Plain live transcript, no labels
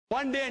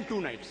1 day and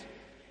 2 nights.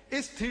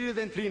 Is 3 days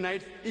and 3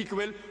 nights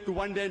equal to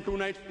 1 day and 2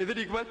 nights? Is it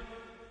equal?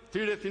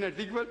 3 days, 3 nights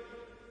equal?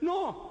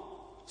 No.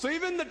 So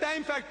even the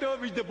time factor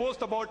which they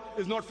boast about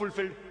is not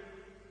fulfilled.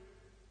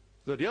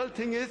 The real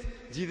thing is,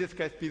 Jesus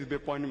Christ, peace be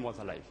upon him, was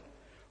alive.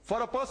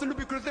 For a person to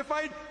be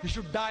crucified, he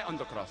should die on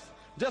the cross.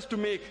 Just to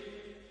make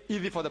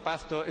easy for the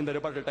pastor in the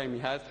rebuttal time he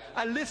has,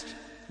 I'll list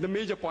the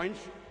major points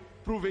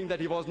proving that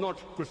he was not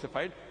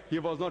crucified, he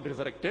was not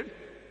resurrected,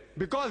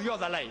 because he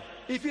was alive.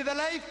 If he is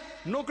alive,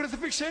 no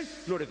crucifixion,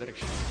 no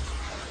resurrection.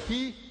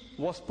 He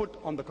was put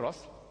on the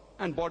cross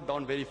and brought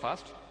down very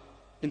fast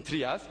in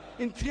 3 hours.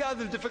 In 3 hours,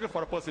 it's difficult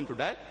for a person to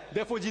die.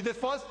 Therefore,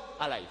 Jesus was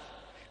alive.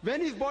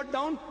 When he's brought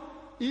down,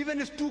 even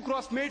his 2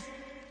 crossmates,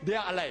 they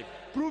are alive,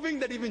 proving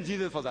that even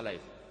Jesus was alive.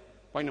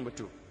 Point number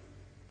 2.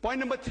 Point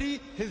number 3,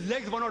 his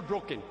legs were not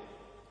broken.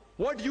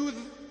 What use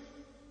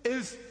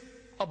is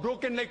a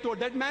broken leg to a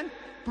dead man?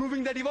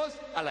 Proving that he was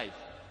alive.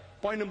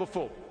 Point number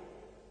 4,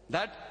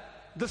 that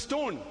the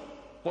stone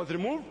was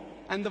removed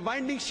and the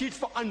winding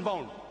sheets were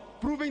unbound,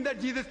 proving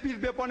that Jesus, peace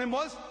be upon him,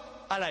 was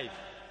alive.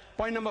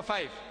 Point number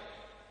 5,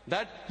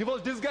 that he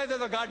was disguised as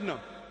a gardener.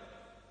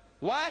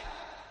 Why?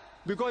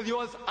 Because he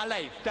was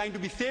alive, trying to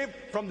be saved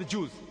from the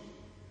Jews.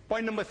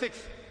 Point number 6,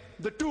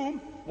 the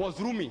tomb was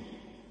roomy.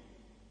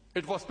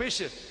 It was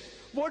spacious.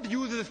 What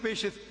use is a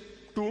spacious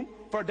tomb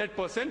for a dead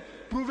person?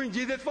 Proving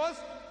Jesus was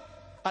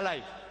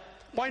alive.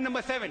 Point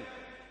number 7,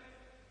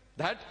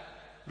 that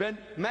when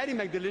Mary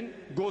Magdalene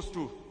goes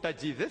to touch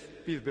Jesus,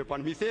 peace be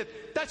upon him, he says,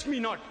 touch me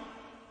not.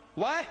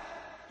 Why?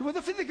 He was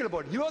a physical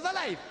body. He was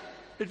alive.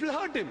 It will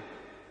hurt him.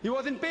 He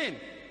was in pain,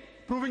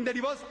 proving that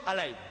he was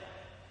alive.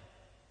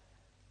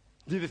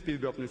 Jesus, peace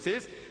be upon him,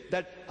 says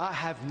that I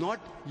have not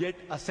yet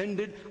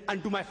ascended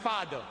unto my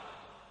Father.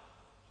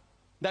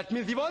 That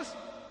means he was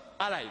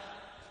alive.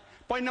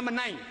 Point number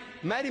 9,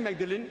 Mary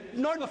Magdalene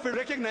not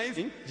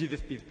recognizing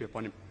Jesus, peace be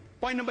upon him.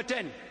 Point number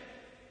 10,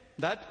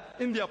 that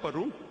in the upper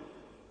room,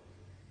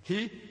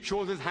 he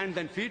shows his hands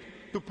and feet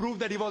to prove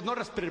that he was not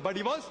a spirit, but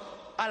he was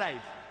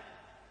alive.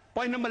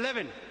 Point number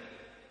 11,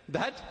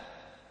 that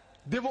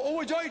they were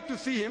overjoyed to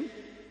see him.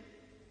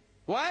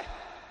 Why?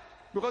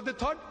 Because they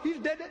thought he's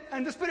dead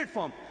and the spirit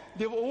form.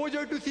 They were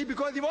overjoyed to see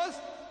because he was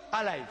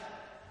alive.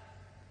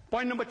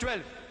 Point number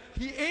 12,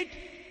 he ate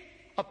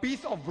a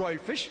piece of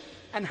broiled fish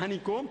and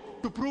honeycomb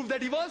to prove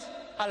that he was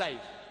alive.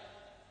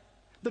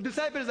 The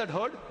disciples had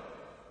heard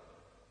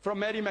from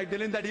Mary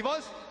Magdalene that he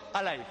was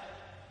alive.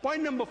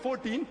 Point number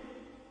 14,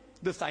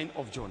 the sign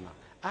of Jonah.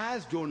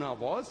 As Jonah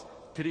was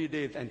 3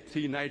 days and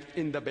 3 nights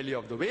in the belly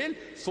of the whale,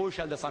 so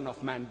shall the Son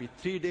of Man be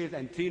 3 days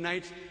and 3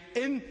 nights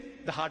in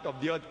the heart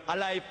of the earth,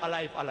 alive,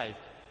 alive, alive.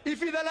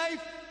 If he's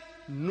alive,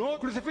 no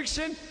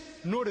crucifixion,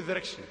 no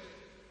resurrection.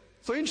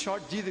 So in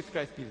short, Jesus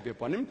Christ, peace be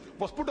upon him,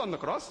 was put on the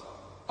cross,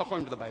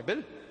 according to the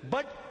Bible,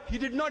 but he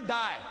did not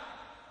die.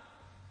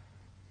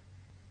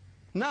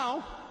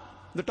 Now,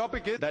 the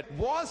topic is that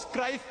was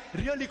Christ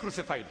really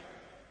crucified?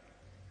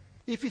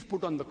 If he's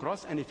put on the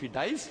cross and if he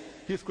dies,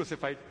 he is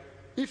crucified.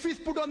 If he's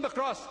put on the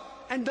cross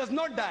and does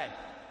not die,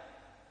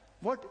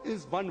 what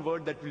is one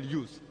word that we'll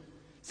use?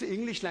 See,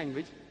 English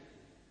language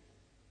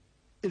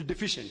is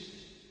deficient.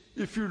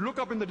 If you look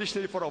up in the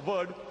dictionary for a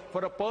word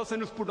for a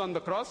person who's put on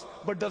the cross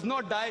but does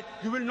not die,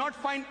 you will not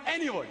find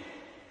any word.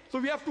 So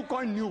we have to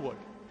coin new word.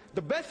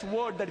 The best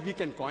word that we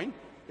can coin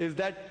is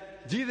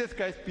that Jesus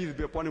Christ, peace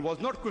be upon him, was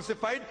not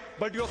crucified,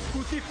 but he was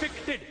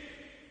crucifixed.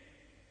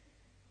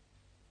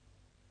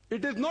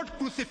 It is not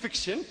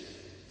crucifixion,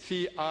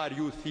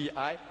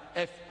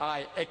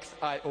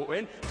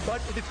 C-R-U-C-I-F-I-X-I-O-N,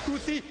 but it is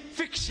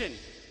crucifixion,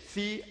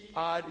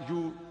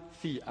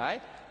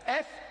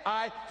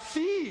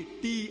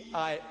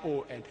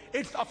 C-R-U-C-I-F-I-C-T-I-O-N.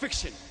 It's a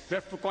fiction. We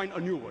have to coin a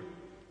new word.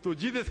 So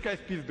Jesus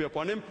Christ, peace be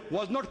upon him,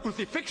 was not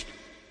crucifixed,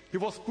 he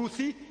was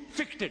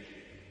crucifixed.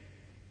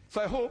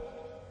 So I hope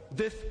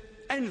this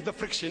ends the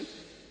friction,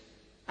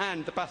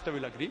 and the pastor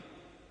will agree,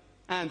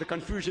 and the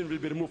confusion will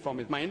be removed from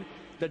his mind,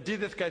 that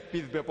Jesus Christ,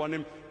 peace be upon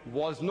him,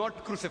 was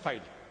not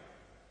crucified.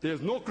 There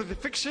is no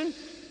crucifixion,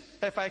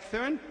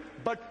 F-I-X-7,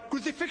 but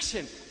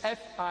crucifixion,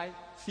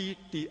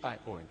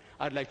 F-I-C-T-I-O-N.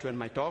 I'd like to end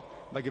my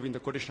talk by giving the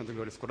quotation of the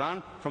glorious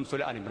Qur'an from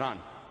Surah Al-Imran,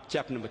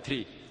 chapter number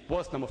 3,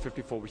 verse number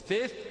 54, which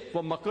says,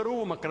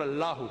 وَمَكَرُوا وَمَكَرَ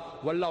اللَّهُ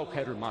وَاللَّهُ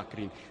خَيْرُ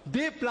الْمَاكِرِينَ.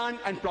 They planned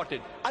and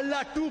plotted.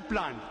 Allah too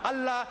planned.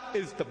 Allah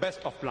is the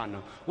best of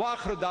planners.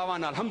 وَآخِرُ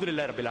دَعْوَانَا الْحَمْدُ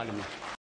لِلَّهِ رَبِّ الْعَالَمِينَ.